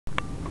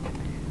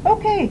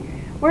Okay,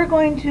 we're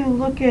going to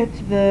look at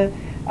the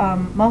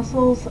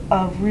muscles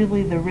of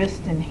really the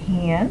wrist and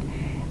hand,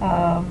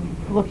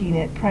 looking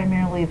at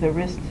primarily the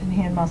wrist and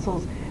hand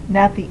muscles,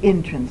 not the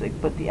intrinsic,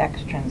 but the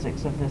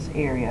extrinsics of this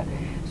area.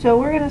 So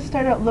we're going to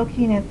start out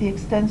looking at the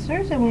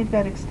extensors, and we've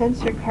got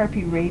extensor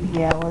carpi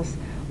radialis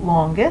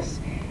longus.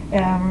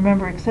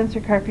 Remember,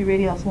 extensor carpi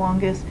radialis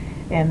longus,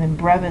 and then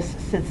brevis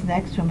sits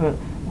next to him, but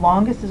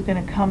longus is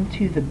going to come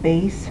to the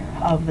base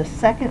of the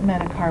second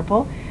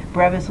metacarpal.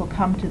 Brevis will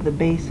come to the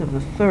base of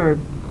the third.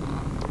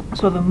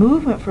 So the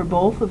movement for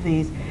both of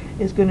these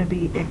is going to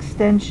be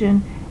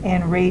extension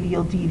and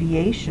radial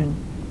deviation.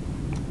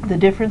 The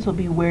difference will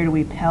be where do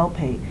we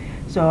palpate.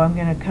 So I'm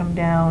going to come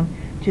down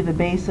to the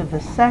base of the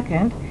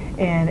second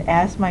and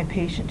ask my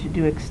patient to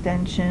do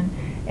extension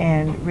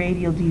and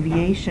radial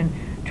deviation.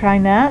 Try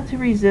not to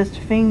resist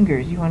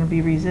fingers. You want to be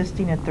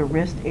resisting at the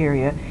wrist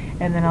area,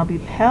 and then I'll be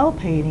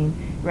palpating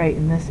right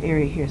in this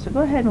area here. So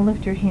go ahead and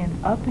lift your hand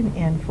up and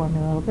in for me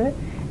a little bit.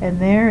 And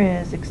there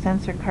is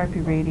extensor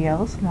carpi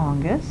radialis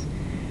longus.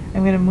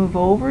 I'm going to move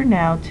over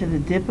now to the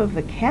dip of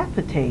the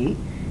capitate,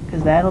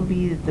 because that'll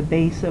be at the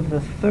base of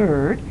the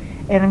third.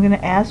 And I'm going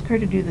to ask her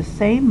to do the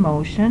same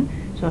motion.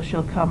 So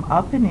she'll come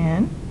up and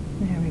in.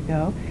 There we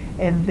go.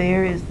 And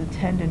there is the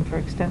tendon for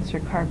extensor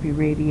carpi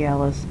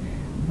radialis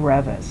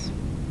brevis.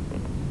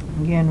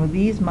 Again, with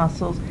these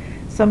muscles,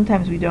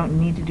 sometimes we don't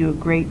need to do a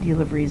great deal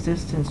of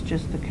resistance.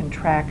 Just the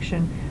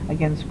contraction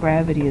against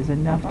gravity is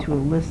enough to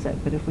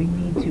elicit, but if we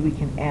need to, we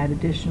can add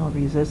additional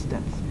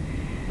resistance.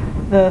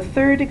 The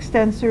third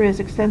extensor is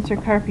extensor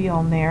carpi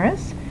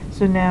ulnaris.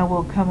 So now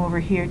we'll come over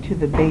here to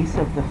the base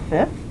of the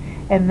fifth,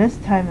 and this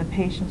time the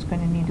patient's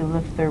going to need to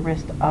lift their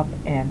wrist up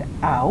and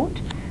out.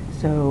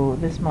 So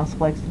this muscle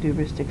likes to do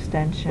wrist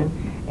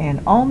extension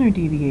and ulnar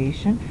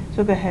deviation.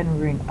 So go ahead and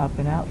bring up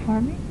and out for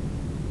me,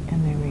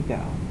 and there we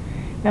go.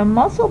 Now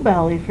muscle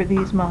belly for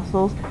these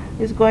muscles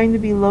is going to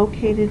be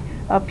located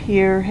up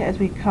here as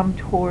we come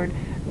toward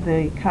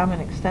the common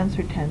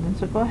extensor tendon.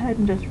 So go ahead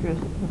and just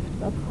lift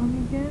up for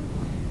me again.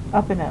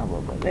 Up and out a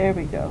little bit. There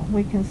we go.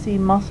 We can see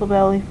muscle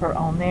belly for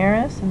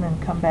ulnaris, and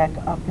then come back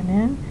up and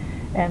in,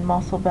 and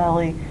muscle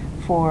belly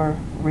for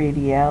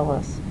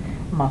radialis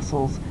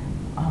muscles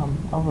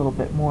a little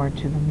bit more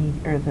to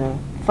the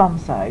thumb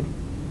side.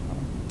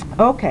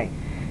 Okay,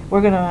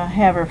 we're going to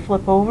have her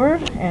flip over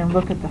and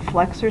look at the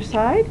flexor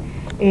side.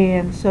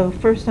 And so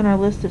first on our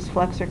list is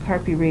flexor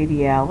carpi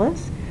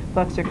radialis.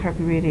 Flexor carpi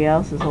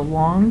radialis is a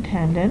long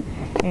tendon,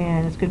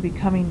 and it's going to be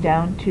coming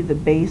down to the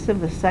base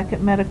of the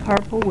second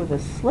metacarpal with a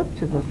slip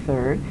to the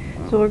third.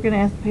 So we're going to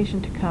ask the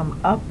patient to come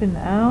up and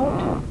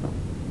out.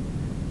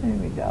 There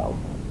we go.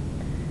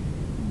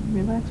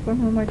 Relax for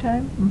me one more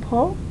time and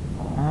pull.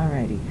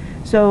 Alrighty.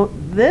 So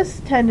this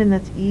tendon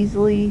that's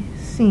easily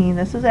seen,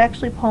 this is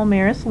actually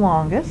palmaris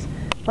longus.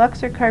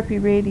 Flexor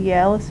carpi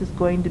radialis is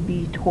going to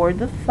be toward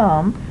the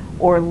thumb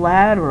or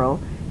lateral,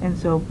 and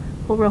so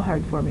pull real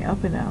hard for me,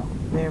 up and out.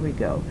 There we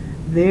go.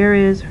 There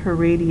is her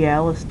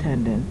radialis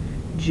tendon,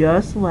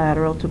 just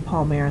lateral to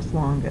palmaris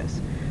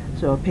longus.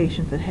 So a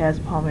patient that has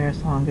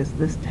palmaris longus,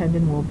 this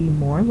tendon will be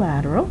more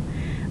lateral.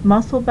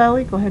 Muscle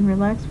belly, go ahead and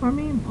relax for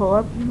me and pull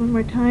up one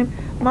more time.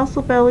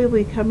 Muscle belly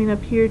will be coming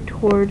up here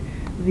toward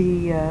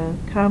the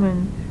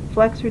common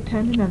flexor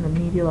tendon on the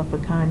medial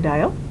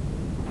epicondyle.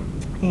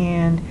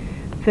 And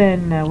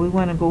then we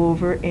want to go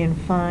over and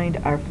find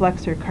our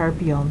flexor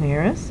carpi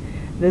ulnaris.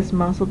 This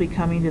muscle will be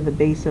coming to the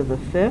base of the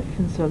fifth,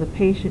 and so the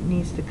patient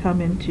needs to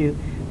come into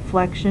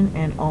flexion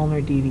and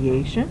ulnar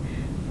deviation.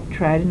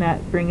 Try to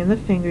not bring in the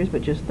fingers,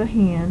 but just the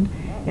hand,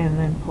 and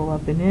then pull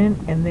up and in,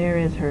 and there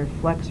is her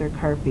flexor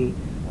carpi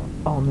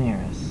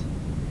ulnaris.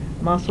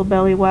 Muscle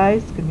belly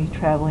wise, it's going to be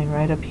traveling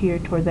right up here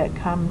toward that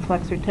common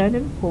flexor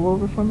tendon. Pull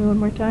over for me one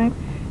more time,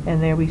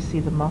 and there we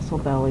see the muscle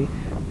belly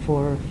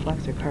for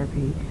flexor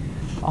carpi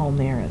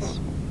ulnaris.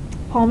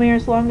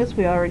 Palmaris longus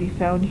we already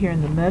found here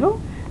in the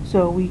middle,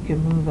 so we can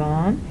move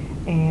on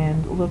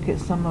and look at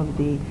some of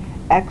the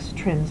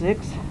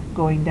extrinsics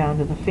going down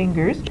to the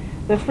fingers.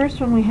 The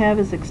first one we have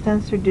is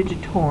extensor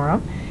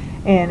digitorum,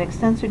 and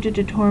extensor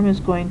digitorum is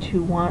going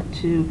to want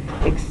to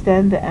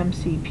extend the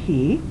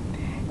MCP,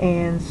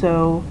 and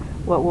so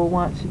what we'll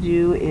want to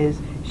do is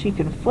she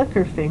can flick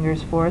her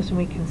fingers for us, and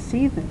we can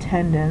see the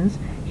tendons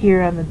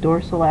here on the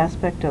dorsal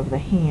aspect of the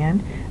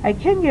hand. I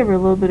can give her a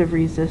little bit of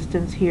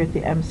resistance here at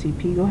the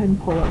MCP. Go ahead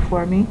and pull up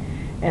for me,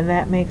 and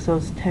that makes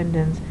those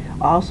tendons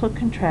also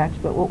contract,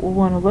 but what we'll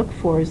want to look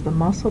for is the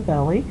muscle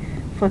belly.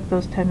 Flick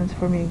those tendons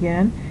for me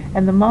again,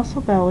 and the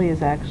muscle belly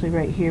is actually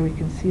right here. We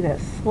can see that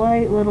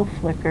slight little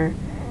flicker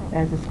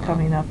as it's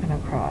coming up and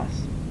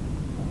across.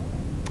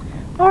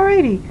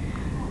 Alrighty,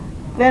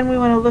 then we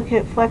want to look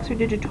at flexor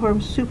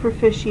digitorum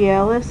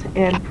superficialis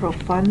and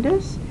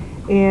profundus.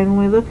 And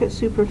when we look at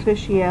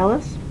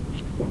superficialis,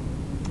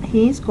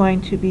 he's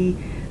going to be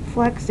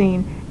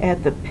flexing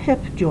at the pip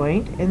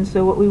joint, and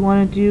so what we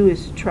want to do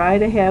is try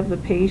to have the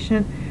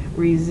patient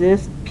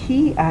resist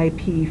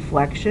PIP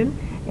flexion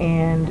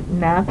and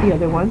not the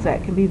other ones.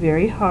 That can be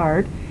very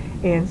hard,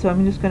 and so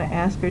I'm just going to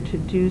ask her to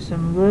do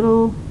some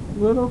little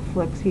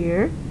flicks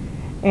here,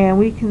 And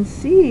we can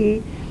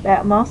see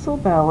that muscle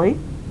belly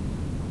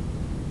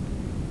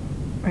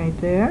right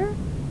there.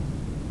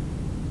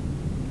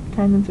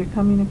 Tendons are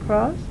coming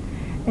across.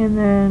 And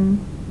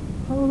then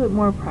a little bit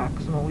more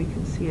proximal, we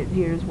can see it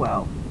here as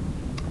well.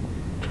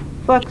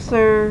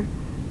 Flexor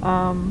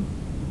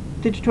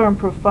digitorum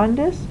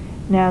profundus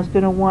now is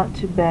going to want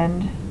to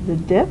bend the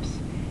dips,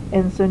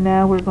 and so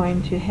now we're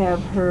going to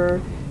have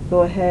her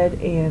go ahead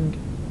and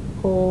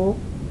pull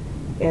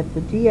at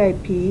the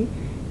DIP.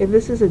 And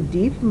this is a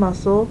deep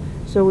muscle,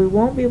 so we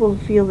won't be able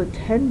to feel the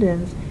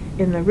tendons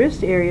in the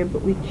wrist area,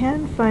 but we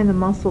can find the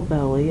muscle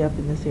belly up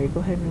in this area.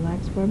 Go ahead and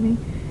relax for me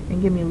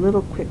and give me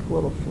little quick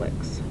little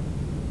flicks.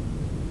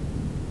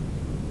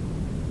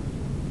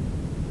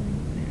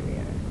 There we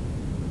are.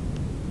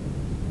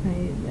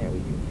 Right there we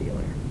can feel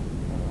her.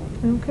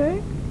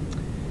 Okay.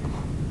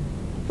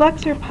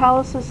 Flexor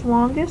pollicis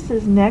longus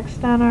is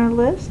next on our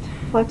list.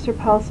 Flexor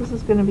pollicis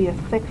is going to be a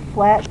thick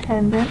flat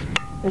tendon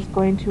that's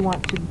going to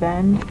want to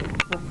bend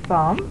the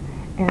thumb,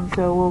 and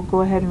so we'll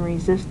go ahead and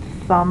resist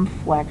thumb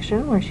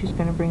flexion where she's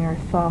going to bring her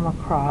thumb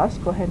across.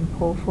 Go ahead and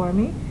pull for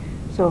me.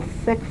 So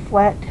thick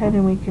flat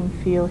tendon we can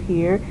feel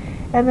here,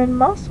 and then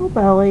muscle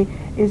belly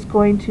is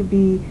going to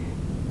be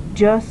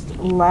just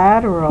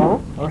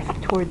lateral or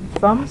toward the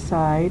thumb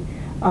side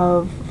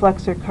of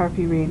flexor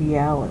carpi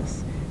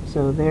radialis.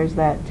 So there's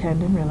that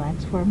tendon.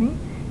 Relax for me.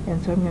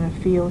 And so I'm going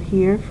to feel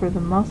here for the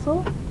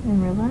muscle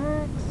and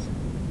relax.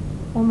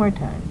 One more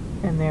time.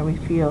 And there we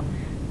feel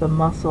the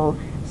muscle,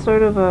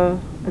 sort of a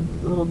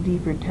little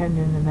deeper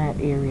tendon in that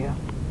area.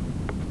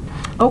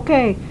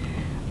 Okay,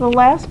 the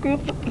last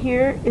group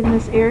here in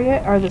this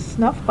area are the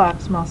snuff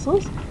box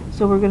muscles.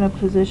 So we're going to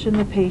position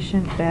the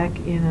patient back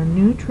in a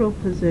neutral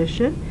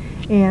position,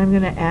 and I'm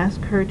going to ask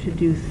her to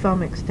do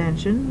thumb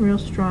extension, real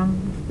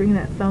strong, bring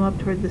that thumb up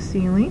toward the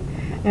ceiling.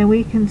 And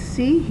we can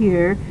see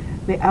here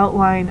the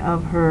outline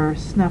of her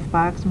snuff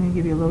box. I'm going to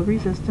give you a little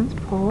resistance,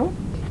 pull.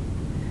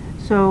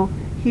 So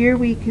here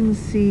we can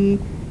see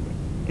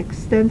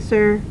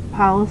extensor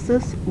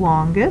pollicis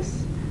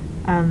longus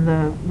on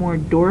the more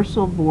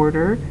dorsal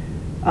border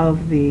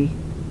of the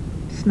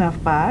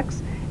snuff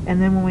box.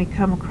 And then when we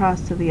come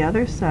across to the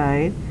other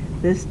side,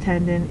 this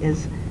tendon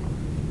is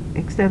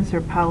extensor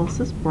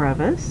pollicis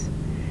brevis.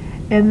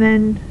 And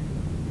then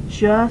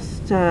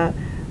just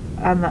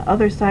on the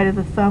other side of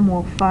the thumb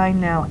we'll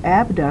find now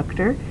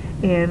abductor,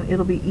 and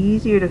it'll be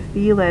easier to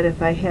feel that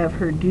if I have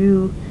her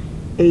do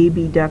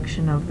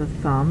abduction of the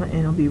thumb, and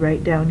it'll be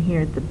right down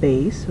here at the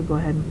base. So go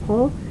ahead and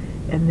pull,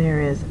 and there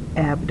is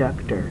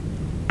abductor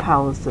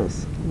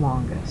pollicis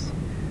longus.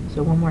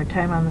 So one more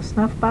time on the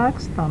snuff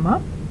box, thumb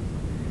up,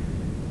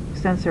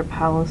 extensor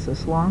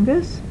pollicis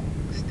longus,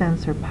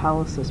 extensor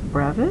pollicis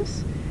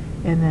brevis,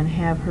 and then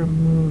have her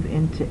move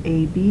into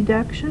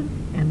abduction,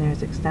 and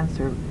there's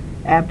extensor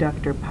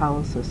abductor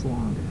pollicis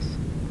longus.